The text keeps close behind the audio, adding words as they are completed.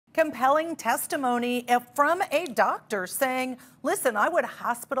compelling testimony from a doctor saying, listen, I would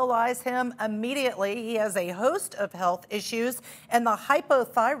hospitalize him immediately. He has a host of health issues, and the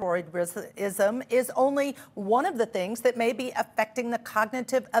hypothyroidism is only one of the things that may be affecting the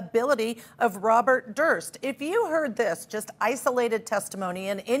cognitive ability of Robert Durst. If you heard this, just isolated testimony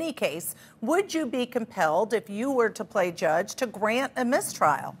in any case, would you be compelled, if you were to play judge, to grant a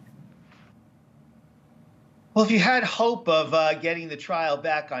mistrial? Well, if you had hope of getting the trial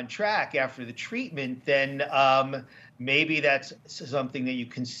back on track after the treatment, then maybe that's something that you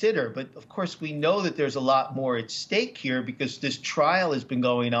consider. But of course, we know that there's a lot more at stake here because this trial has been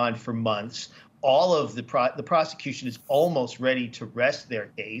going on for months. All of the prosecution is almost ready to rest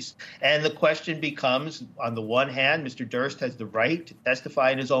their case. And the question becomes, on the one hand, Mr. Durst has the right to testify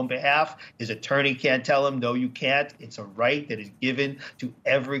in his own behalf. His attorney can't tell him, no, you can't. It's a right that is given to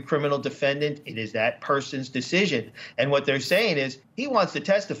every criminal defendant. It is that person's decision. And what they're saying is he wants to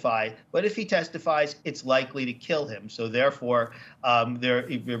testify, but if he testifies, it's likely to kill him. So therefore,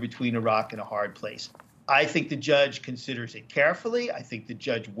 they're between a rock and a hard place. I think the judge considers it carefully. I think the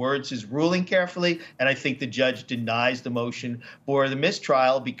judge words his ruling carefully. And I think the judge denies the motion for the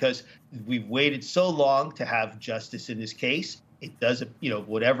mistrial because we've waited so long to have justice in this case. It does,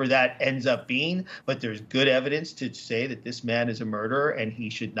 whatever that ends up being, but there's good evidence to say that this man is a murderer and he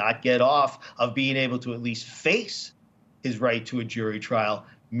should not get off of being able to at least face his right to a jury trial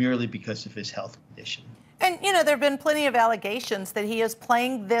merely because of his health condition. And, there have been plenty of allegations that he is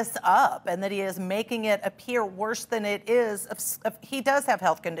playing this up and that he is making it appear worse than it is. He does have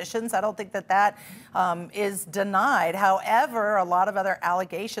health conditions. I don't think that is denied. However, a lot of other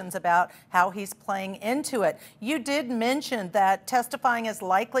allegations about how he's playing into it. You did mention that testifying is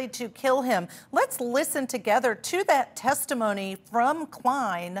likely to kill him. Let's listen together to that testimony from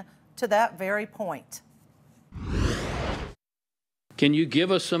Klein to that very point. Can you give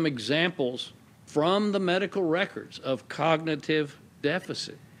us some examples from the medical records of cognitive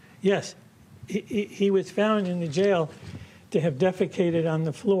deficit? Yes. He was found in the jail to have defecated on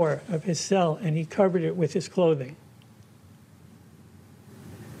the floor of his cell, and he covered it with his clothing.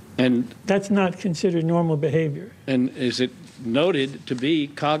 And that's not considered normal behavior. And is it noted to be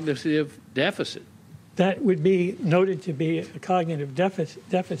cognitive deficit? That would be noted to be a cognitive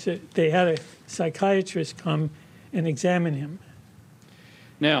deficit. They had a psychiatrist come and examine him.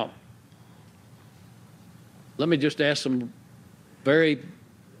 Now, let me just ask some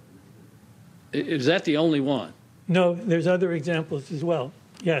is that the only one? No, there's other examples as well.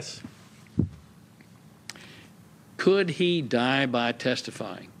 Yes. Could he die by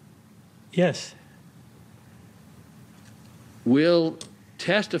testifying? Yes. Will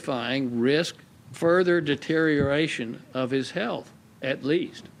testifying risk further deterioration of his health, at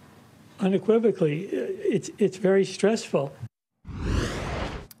least? Unequivocally, it's very stressful.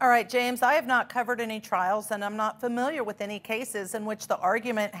 All right, James, I have not covered any trials, and I'm not familiar with any cases in which the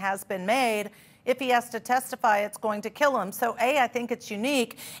argument has been made if he has to testify, it's going to kill him. So, A, I think it's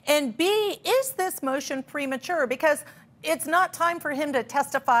unique. And B, is this motion premature? Because it's not time for him to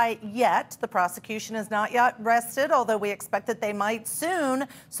testify yet. The prosecution is not yet rested, although we expect that they might soon.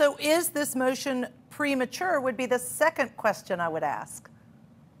 So is this motion premature would be the second question I would ask.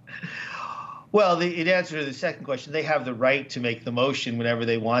 Well, in answer to the second question, they have the right to make the motion whenever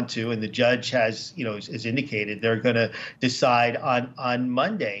they want to, and the judge has indicated they're going to decide on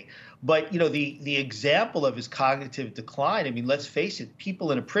Monday. But, the example of his cognitive decline, I mean, let's face it,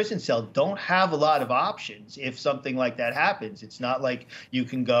 people in a prison cell don't have a lot of options if something like that happens. It's not like you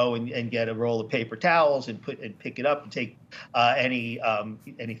can go and get a roll of paper towels and pick it up and take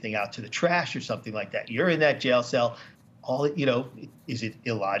anything out to the trash or something like that. You're in that jail cell. Is it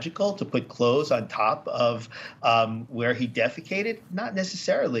illogical to put clothes on top of where he defecated? Not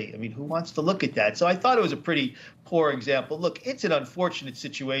necessarily. I mean, who wants to look at that? So I thought it was a pretty poor example. Look, it's an unfortunate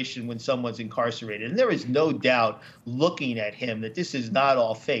situation when someone's incarcerated, and there is no doubt looking at him that this is not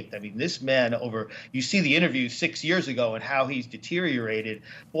all faked. I mean, this man you see the interview 6 years ago and how he's deteriorated.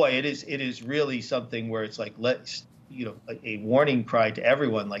 Boy, it is really something where it's like, a warning cry to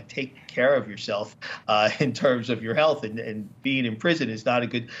everyone, like, take care of yourself in terms of your health, and being in prison is not a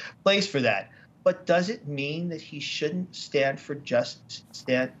good place for that. But does it mean that he shouldn't stand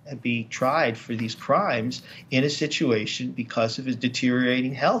and be tried for these crimes in a situation because of his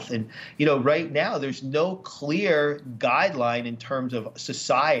deteriorating health? And, right now there's no clear guideline in terms of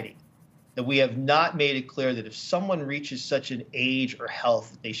society, that we have not made it clear that if someone reaches such an age or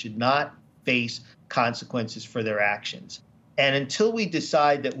health, they should not face consequences for their actions. And until we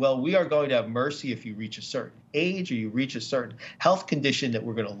decide that, well, we are going to have mercy if you reach a certain age or you reach a certain health condition, that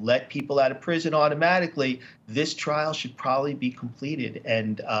we're going to let people out of prison automatically, this trial should probably be completed.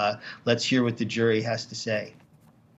 And let's hear what the jury has to say.